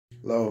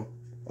Hello.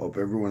 Hope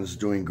everyone's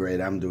doing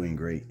great. I'm doing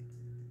great.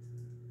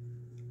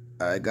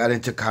 I got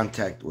into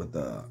contact with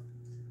a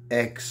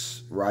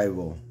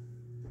ex-rival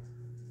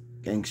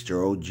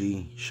gangster OG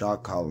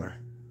shot caller,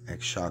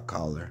 ex-shot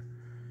caller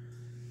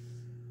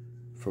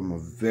from a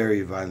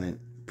very violent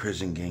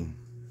prison gang.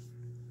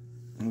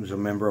 He was a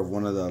member of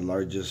one of the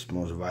largest,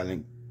 most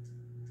violent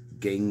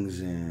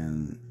gangs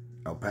in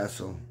El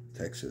Paso,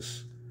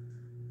 Texas.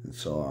 And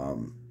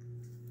so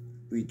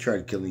we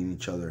tried killing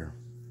each other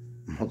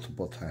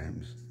multiple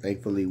times.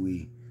 Thankfully,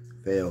 we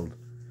failed.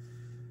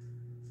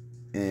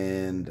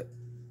 And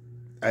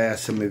I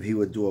asked him if he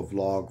would do a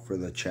vlog for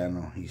the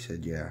channel. He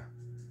said, yeah.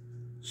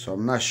 So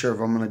I'm not sure if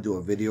I'm going to do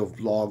a video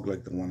vlog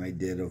like the one I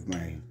did of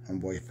my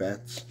homeboy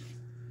Fats.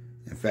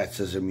 And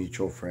Fats is a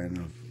mutual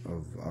friend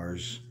of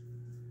ours.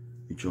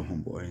 Mutual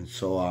homeboy. And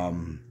so,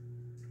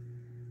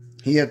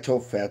 he had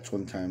told Fats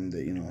one time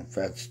that,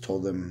 Fats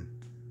told him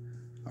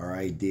our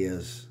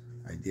ideas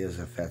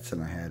that Fats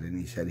and I had. And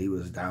he said he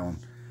was down,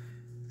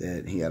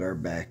 that he had our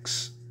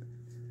backs.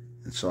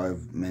 And so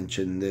I've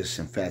mentioned this,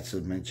 and Fats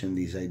has mentioned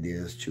these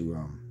ideas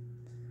to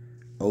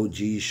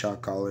OG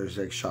shot callers,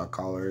 ex-shot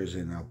callers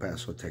in El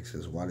Paso,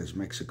 Texas, Juarez,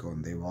 Mexico,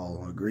 and they've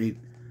all agreed.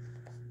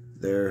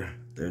 They're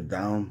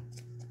down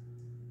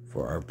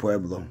for our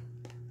pueblo.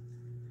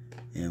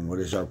 And what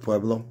is our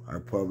pueblo? Our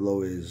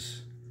pueblo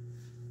is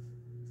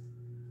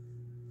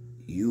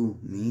you,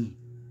 me,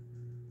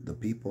 the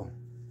people.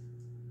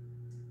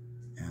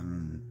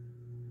 And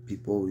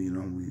people,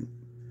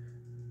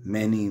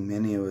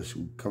 many of us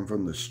who come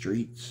from the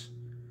streets.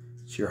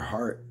 It's your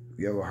heart. If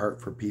you have a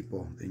heart for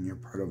people, then you're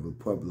part of a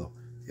pueblo.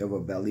 You have a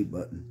belly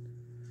button,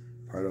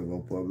 part of a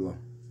pueblo,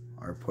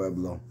 our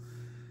pueblo.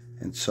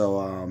 And so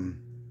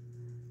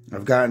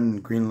I've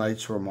gotten green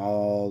lights from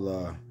all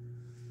the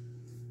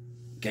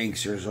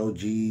gangsters,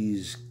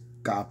 OGs,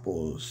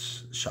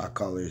 Capos, shot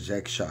callers,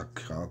 ex-shot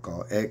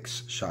callers,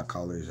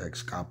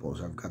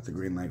 ex-Capos. I've got the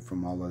green light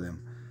from all of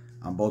them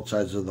on both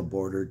sides of the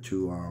border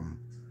to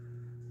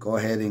go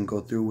ahead and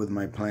go through with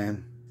my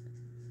plan,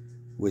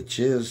 which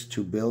is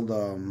to build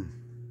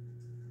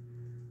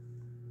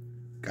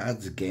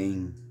God's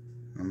gang,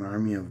 an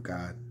army of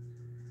God,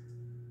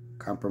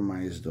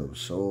 comprised of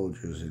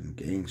soldiers and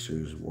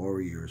gangsters,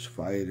 warriors,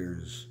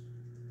 fighters,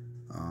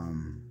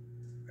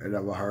 that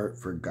have a heart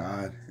for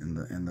God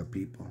and the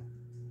people.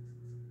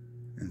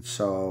 And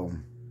so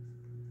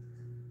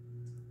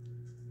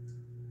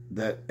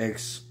that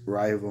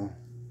ex-rival,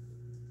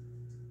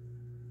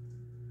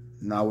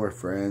 now we're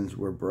friends,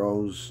 we're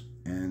bros,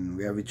 and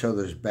we have each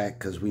other's back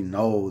because we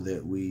know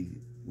that we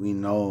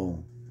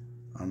know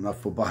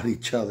enough about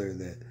each other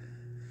that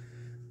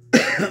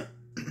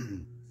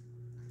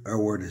our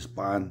word is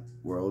bond.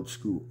 We're old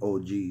school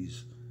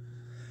OGs,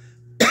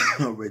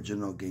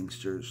 original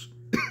gangsters,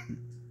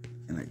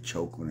 and I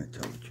choke when I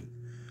tell the truth.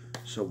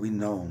 So we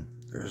know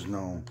there's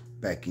no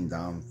backing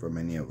down from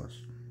any of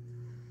us.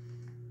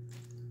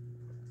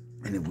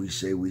 And if we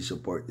say we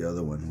support the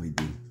other one, we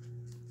do.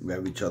 We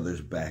have each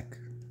other's back.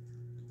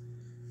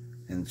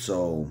 And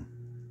so,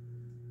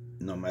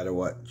 no matter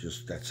what,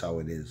 just that's how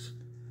it is.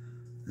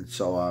 And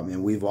so,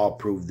 and we've all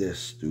proved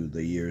this through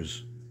the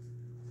years.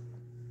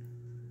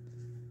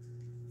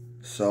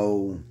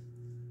 So,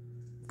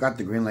 got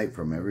the green light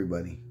from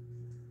everybody.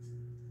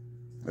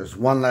 There's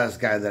one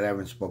last guy that I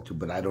haven't spoke to,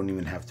 but I don't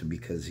even have to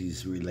because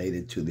he's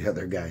related to the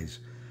other guys.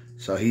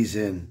 So he's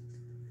in.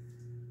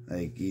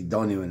 Like, you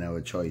don't even have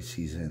a choice,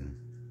 he's in.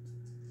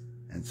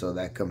 And so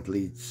that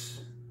completes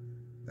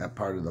that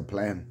part of the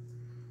plan.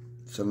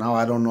 So now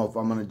I don't know if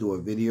I'm going to do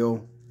a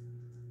video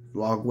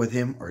vlog with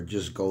him or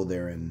just go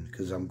there, and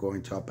because I'm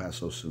going to El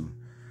Paso soon.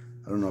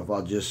 I don't know if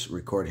I'll just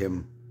record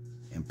him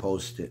and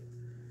post it.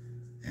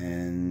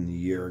 And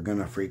you're going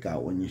to freak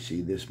out when you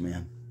see this,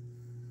 man.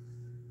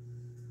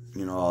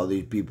 All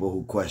these people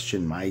who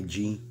question my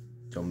G,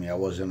 told me I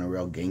wasn't a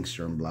real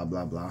gangster and blah,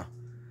 blah, blah.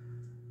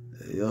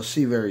 You'll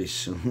see very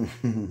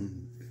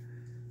soon.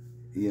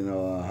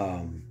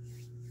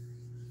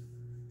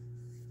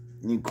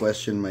 You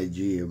question my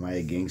G. Am I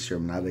a gangster?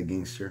 I'm not a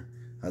gangster.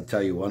 I'll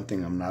tell you one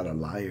thing. I'm not a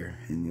liar.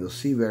 And you'll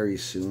see very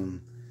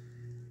soon.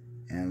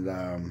 And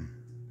I'm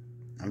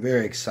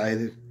very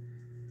excited.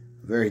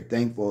 Very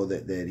thankful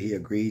that he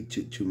agreed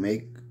to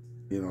make,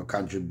 a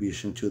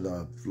contribution to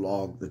the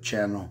vlog, the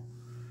channel.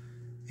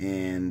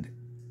 And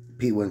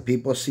when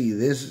people see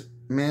this,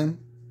 man,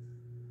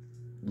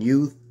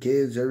 youth,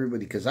 kids,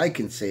 everybody, because I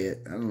can say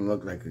it. I don't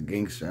look like a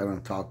gangster. I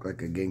don't talk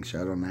like a gangster.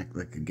 I don't act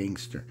like a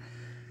gangster.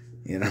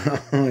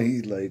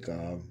 He's like,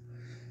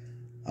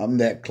 I'm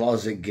that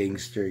closet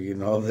gangster,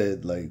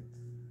 that like,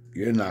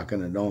 you're not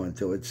going to know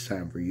until it's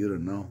time for you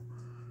to know.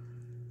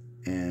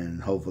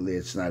 And hopefully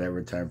it's not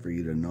ever time for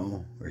you to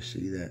know or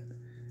see that.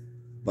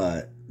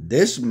 But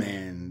this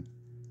man,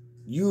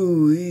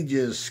 he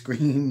just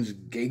screams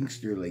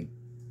gangster like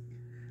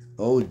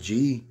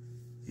OG,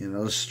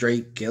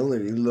 straight killer.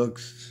 He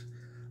looks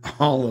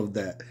all of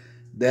that.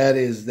 That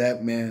is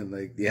that man,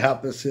 like the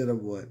opposite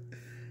of what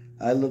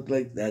I look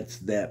like. That's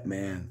that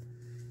man.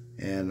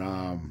 And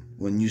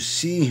when you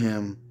see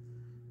him,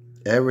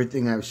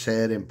 everything I've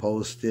said and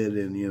posted,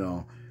 and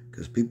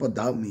because people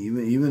doubt me,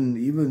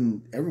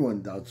 even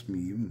everyone doubts me,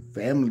 even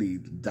family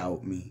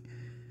doubt me,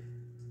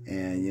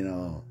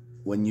 and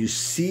when you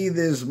see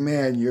this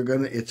man,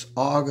 it's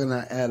all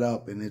gonna add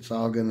up, and it's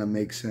all gonna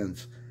make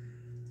sense.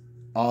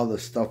 All the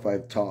stuff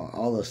I've taught,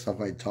 all the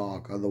stuff I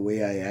talk, all the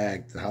way I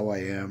act, how I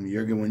am,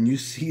 when you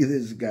see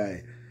this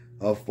guy,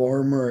 a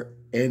former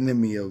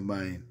enemy of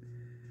mine,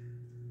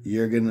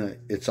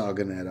 it's all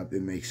gonna add up.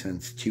 It makes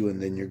sense to you,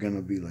 and then you're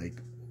gonna be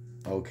like,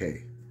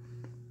 okay.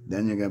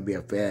 Then you're gonna be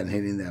a fan,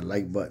 hitting that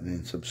like button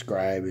and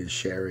subscribe and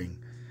sharing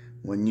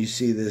when you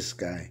see this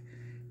guy.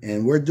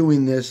 And we're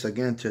doing this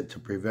again to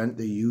prevent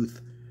the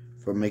youth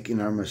from making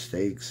our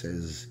mistakes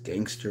as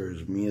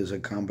gangsters. Me as a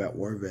combat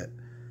war vet,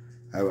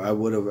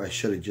 I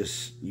should have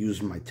just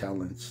used my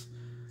talents.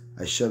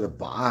 I should have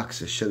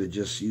boxed. I should have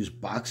just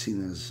used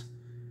boxing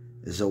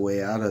as a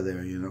way out of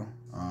there,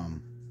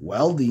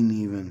 welding,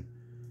 even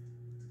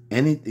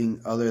anything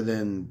other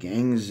than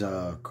gangs,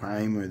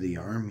 crime, or the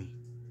army,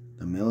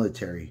 the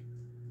military.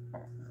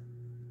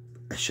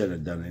 I should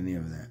have done any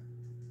of that.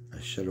 I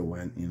should have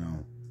went,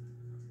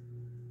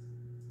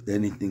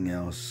 anything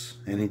else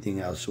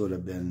would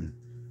have been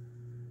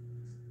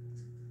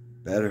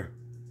better.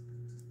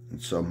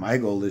 And so my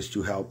goal is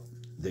to help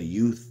the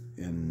youth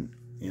and,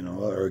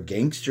 or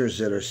gangsters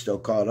that are still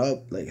caught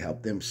up, like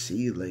help them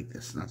see, like,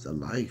 that's not the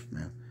life,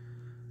 man.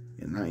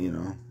 You're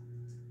not,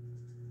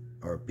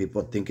 or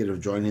people thinking of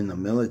joining the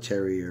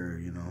military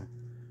or,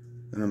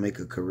 gonna make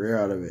a career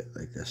out of it.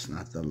 Like, that's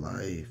not the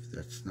life.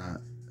 That's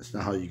not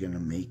how you're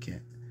gonna make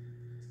it.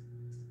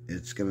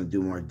 It's gonna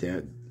do more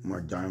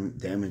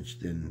damage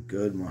than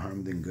good, more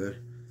harm than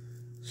good.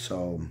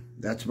 So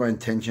that's my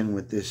intention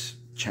with this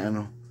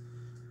channel,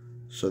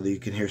 so that you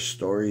can hear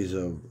stories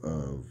of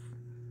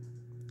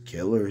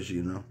killers,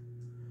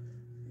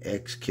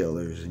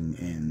 ex-killers,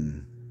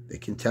 and they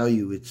can tell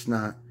you it's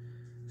not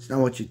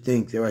what you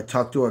think. I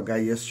talked to a guy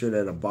yesterday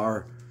at a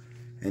bar,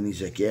 and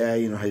he's like, yeah,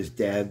 his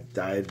dad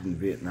died in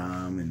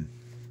Vietnam, and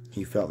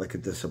he felt like a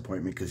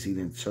disappointment because he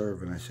didn't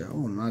serve. And I said,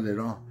 oh, not at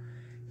all.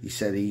 He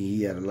said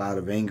he had a lot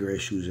of anger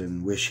issues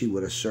and wish he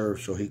would have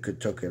served so he could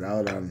took it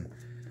out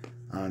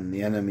on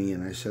the enemy.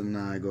 And I said,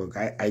 nah,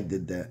 I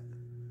did that.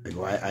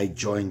 I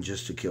joined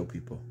just to kill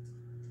people.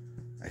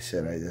 I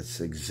said, that's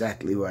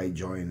exactly why I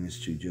joined, is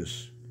to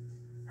just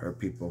hurt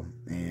people.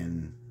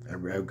 And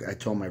I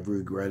told him I've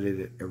regretted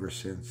it ever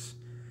since.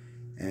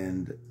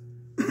 And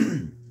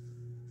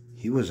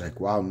he was like,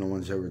 wow, no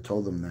one's ever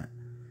told him that.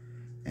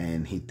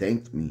 And he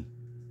thanked me.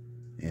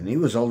 And he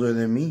was older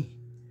than me.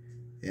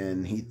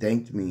 And he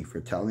thanked me for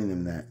telling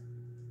him that.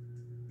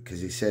 Because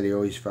he said he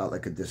always felt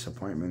like a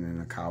disappointment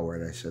and a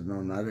coward. I said,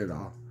 no, not at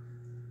all.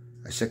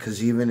 I said,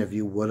 because even if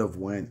you would have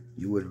went,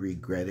 you would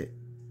regret it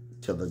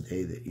till the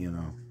day that,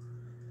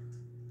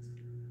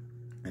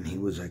 And he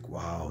was like,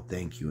 wow,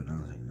 thank you. And I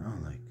was like, no,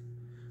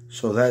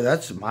 so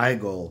that's my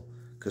goal.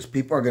 Because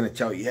people are going to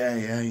tell you,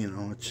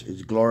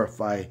 it's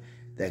glorify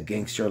that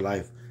gangster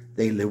life.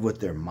 They live with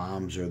their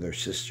moms or their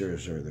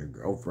sisters or their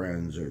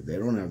girlfriends, or they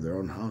don't have their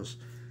own house.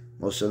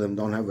 Most of them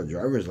don't have a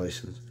driver's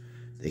license.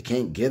 They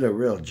can't get a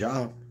real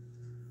job.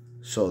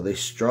 So they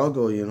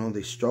struggle,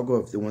 they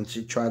struggle. Once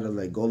you try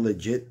to go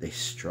legit, they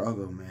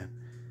struggle, man.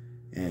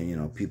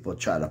 And, people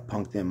try to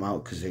punk them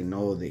out because they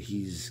know that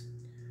he's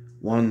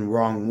one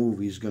wrong move,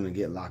 he's going to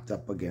get locked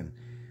up again.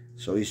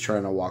 So he's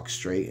trying to walk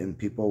straight, and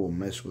people will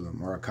mess with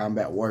him. Or a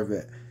combat war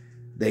vet,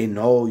 they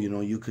know,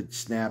 you could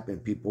snap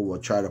and people will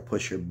try to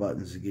push your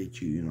buttons to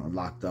get you,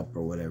 locked up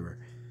or whatever.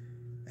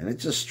 And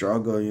it's a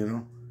struggle,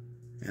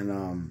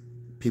 And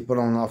people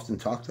don't often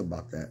talk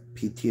about that.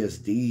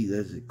 PTSD,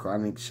 that's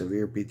chronic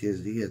severe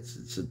PTSD.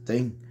 It's a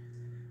thing.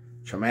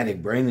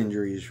 Traumatic brain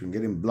injuries from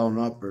getting blown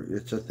up, or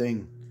it's a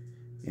thing.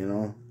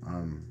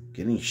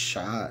 Getting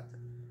shot,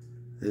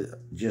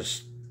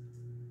 just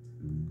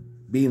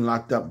being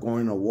locked up,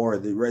 going to war.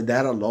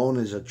 That alone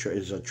is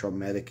a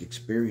traumatic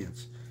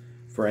experience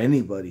for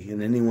anybody,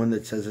 and anyone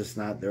that says it's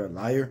not, they're a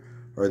liar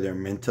or they're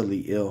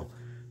mentally ill,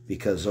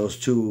 because those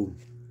two,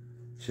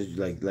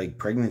 like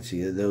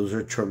pregnancy, those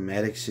are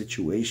traumatic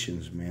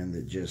situations, man,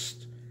 that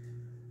just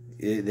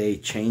they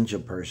change a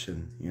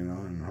person,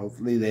 and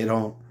hopefully they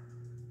don't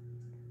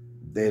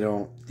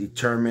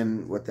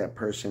determine what that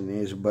person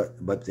is,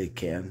 but they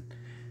can,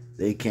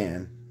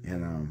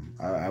 and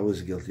I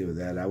was guilty of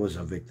that. I was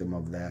a victim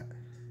of that.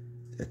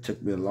 It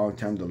took me a long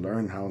time to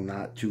learn how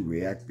not to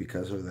react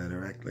because of that,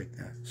 or act like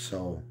that.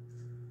 So,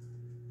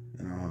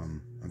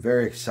 I'm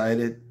very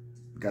excited.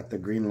 Got the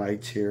green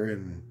lights here,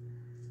 and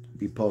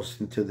be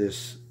posting to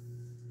this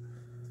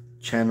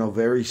channel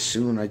very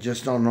soon. I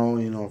just don't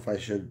know, if I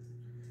should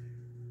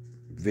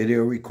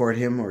video record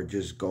him or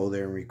just go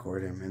there and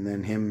record him, and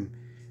then him,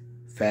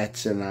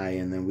 Fats, and I,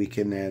 and then we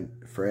can add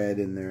Fred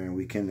in there, and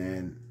we can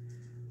add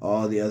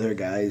all the other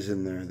guys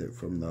in there that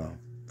from the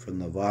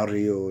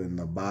barrio and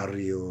the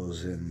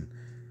barrios and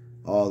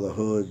all the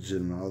hoods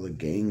and all the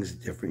gangs,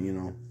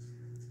 different,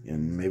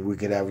 and maybe we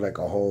could have like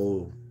a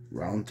whole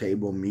round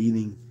table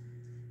meeting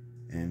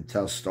and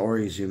tell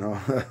stories, I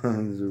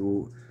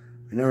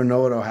We never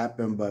know what'll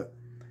happen, but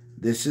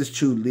this is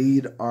to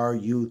lead our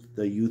youth,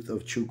 the youth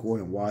of Chuco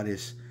and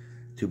Juarez,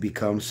 to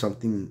become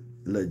something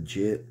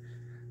legit.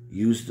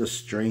 Use the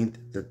strength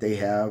that they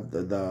have,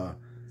 the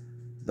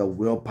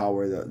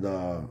willpower,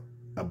 the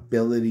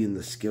ability and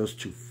the skills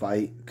to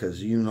fight.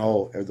 Because you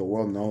know, the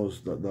world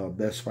knows the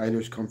best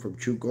fighters come from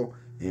Chuco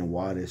and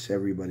Juarez.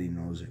 Everybody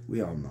knows it.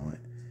 We all know it.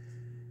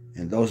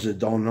 And those that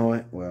don't know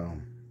it, well,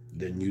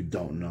 then you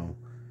don't know.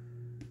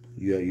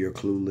 You're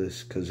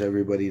clueless, because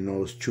everybody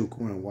knows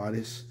Chuco and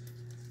Juarez.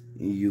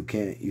 You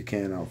can't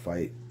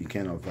outfight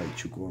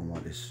Chuco and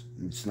Juarez.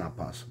 It's not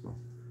possible.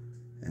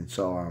 And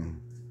so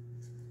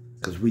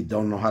because we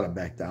don't know how to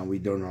back down, we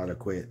don't know how to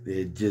quit.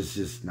 It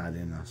just not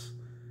in us.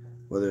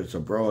 Whether it's a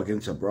bro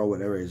against a bro,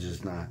 whatever, it's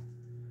just not.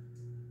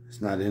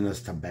 It's not in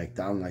us to back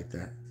down like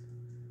that.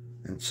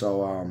 And so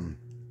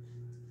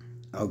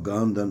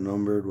outgunned,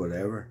 outnumbered,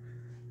 whatever.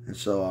 And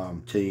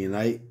so to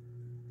unite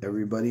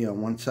everybody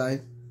on one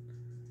side,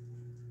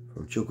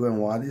 from Chuco and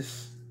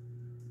Juarez,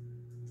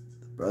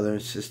 the brother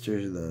and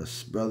sister, the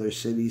brother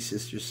city,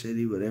 sister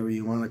city, whatever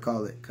you want to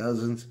call it,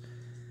 cousins,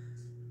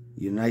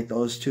 unite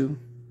those two.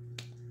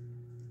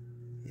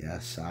 Yeah,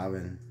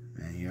 saben,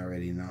 man, you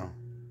already know.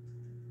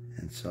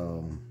 And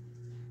so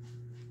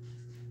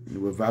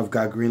I've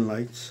got green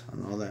lights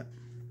on all that.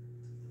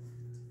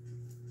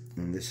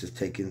 And this is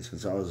taken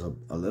since I was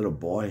a little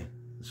boy.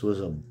 This was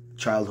a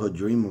childhood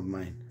dream of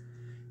mine.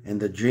 And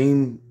the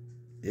dream,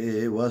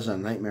 it was a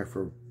nightmare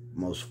for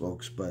most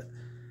folks, but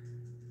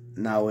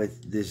now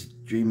this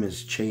dream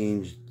has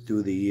changed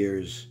through the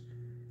years,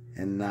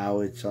 and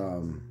now it's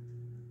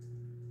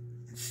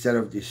instead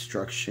of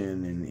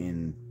destruction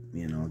and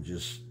you know,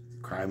 just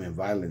crime and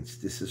violence,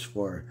 this is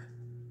for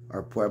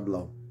our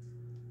pueblo,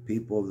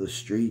 people of the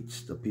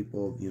streets, the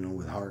people, you know,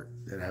 with heart,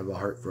 that have a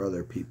heart for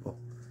other people,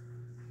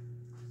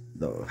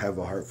 that have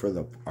a heart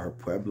for our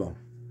pueblo.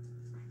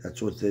 That's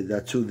who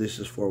this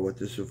is for. What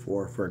this is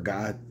for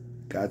God,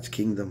 God's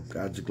kingdom,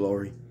 God's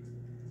glory.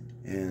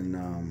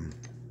 And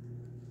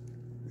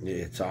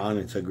it's on.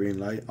 It's a green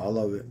light, all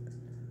of it.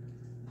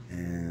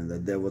 And the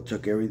devil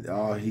took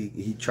everything.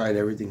 He tried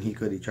everything he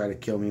could. He tried to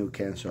kill me with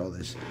cancer, all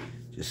this,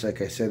 just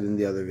like I said in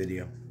the other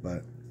video.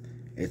 But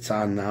it's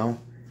on now.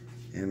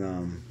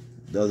 And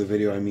the other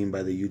video, I mean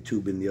by the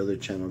YouTube and the other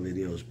channel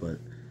videos. But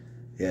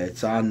yeah,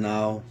 it's on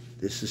now.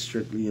 This is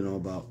strictly, you know,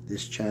 about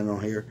this channel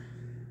here.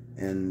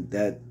 And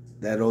that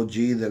OG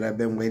that I've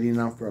been waiting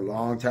on for a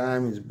long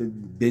time, it's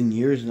been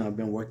years now. I've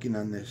been working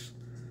on this.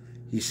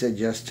 He said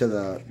yes to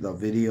the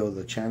video,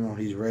 the channel.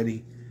 He's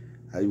ready.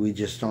 We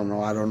just don't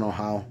know. I don't know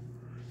how.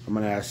 I'm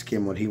going to ask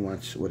him what he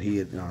wants, what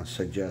he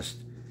suggests.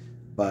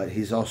 But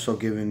he's also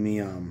giving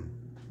me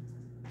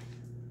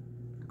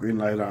green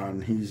light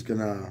on. He's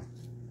going to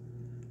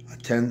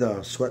attend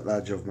a sweat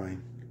lodge of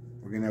mine.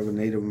 We're going to have a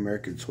Native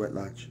American sweat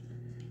lodge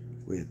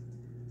with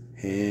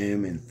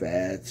him and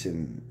Fats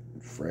and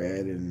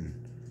Fred and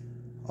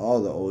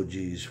all the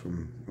OGs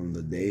from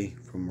the day,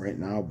 from right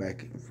now,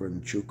 back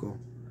from Chuco.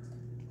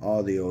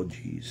 All the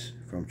OGs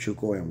from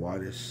Chuco and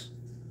Juarez.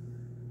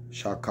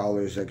 Shot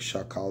callers,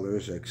 ex-shot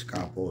callers,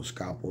 ex-capos,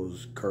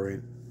 capos,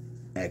 current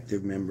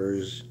active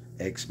members,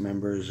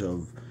 ex-members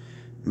of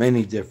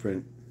many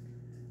different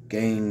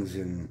gangs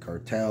and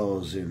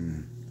cartels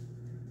and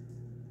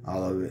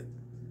all of it.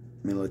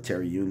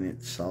 Military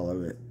units, all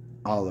of it.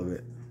 All of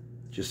it.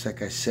 Just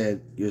like I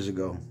said years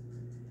ago.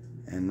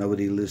 And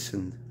nobody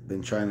listened.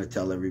 Been trying to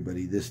tell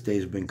everybody. This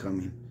day's been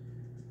coming.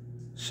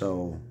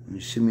 So when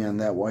you see me on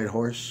that white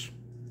horse,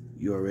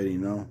 you already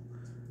know.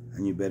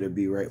 And you better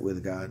be right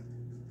with God.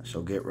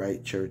 So get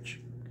right, church.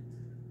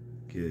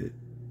 Get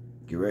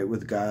right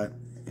with God.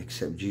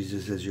 Accept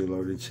Jesus as your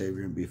Lord and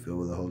Savior and be filled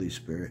with the Holy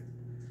Spirit.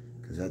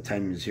 Because that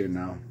time is here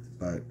now.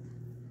 But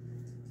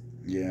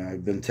yeah,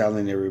 I've been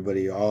telling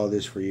everybody all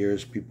this for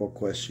years. People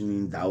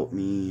questioning, doubt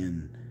me,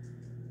 and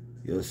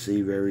you'll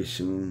see very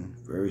soon.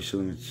 Very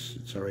soon,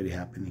 it's already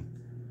happening.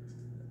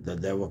 The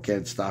devil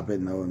can't stop it.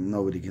 No,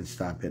 nobody can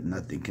stop it.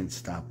 Nothing can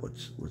stop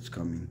what's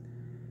coming.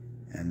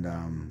 And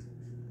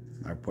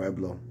our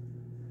pueblo.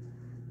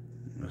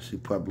 You'll see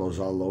pueblos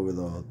all over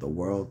the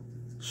world.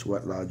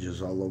 Sweat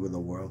lodges all over the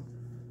world.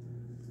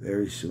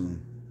 Very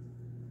soon.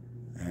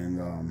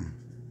 And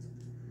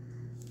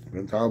I've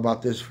been talking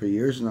about this for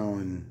years now,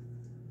 and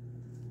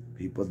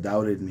people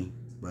doubted me.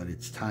 But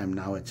it's time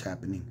now. It's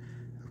happening.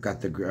 I've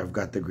got the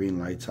green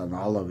lights on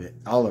all of it.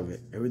 All of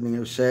it. Everything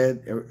I've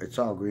said, it's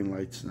all green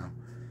lights now.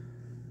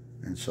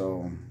 And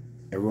so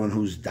everyone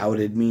who's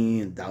doubted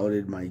me and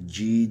doubted my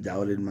G,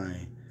 doubted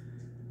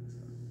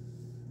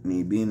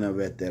me being a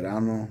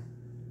veterano,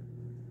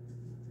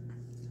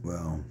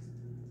 well,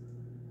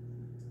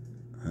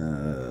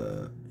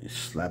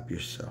 slap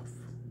yourself.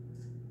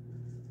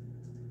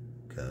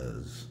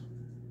 Because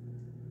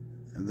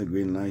I have the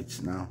green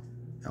lights now.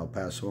 El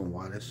Paso and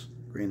Juarez,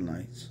 green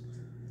lights.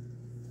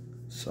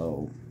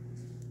 So,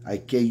 hay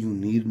que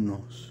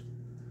unirnos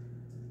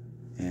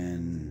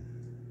and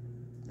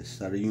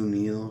estar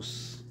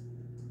unidos.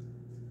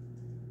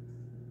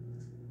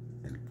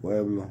 El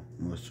pueblo,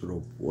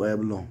 nuestro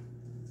pueblo.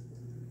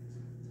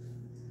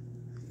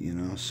 You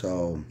know,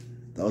 so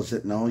those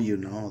that know, you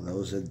know.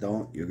 Those that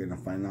don't, you're going to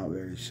find out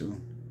very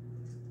soon.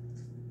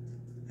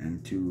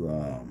 And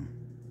to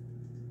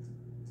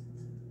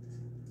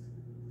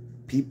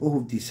people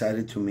who've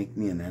decided to make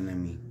me an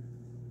enemy,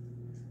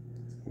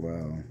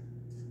 well,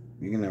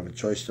 you're going to have a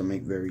choice to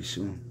make very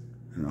soon.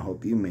 And I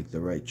hope you make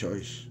the right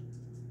choice.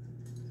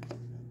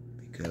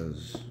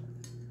 Because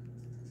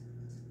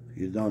if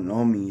you don't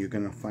know me, you're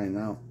going to find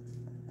out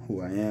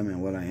who I am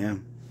and what I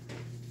am.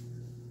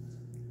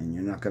 And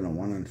you're not going to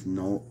want to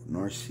know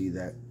nor see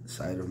that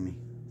side of me.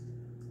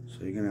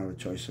 So you're going to have a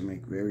choice to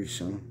make very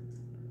soon.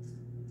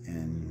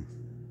 And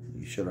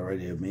you should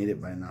already have made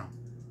it by now.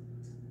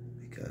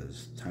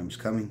 Because time's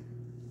coming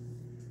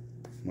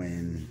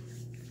when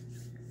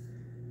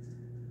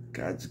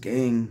God's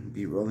gang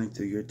be rolling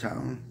through your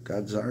town.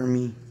 God's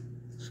army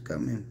is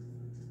coming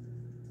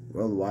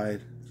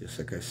worldwide, just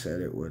like I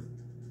said it would.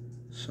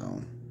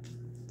 So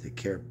take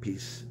care,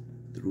 peace,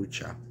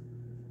 trucha.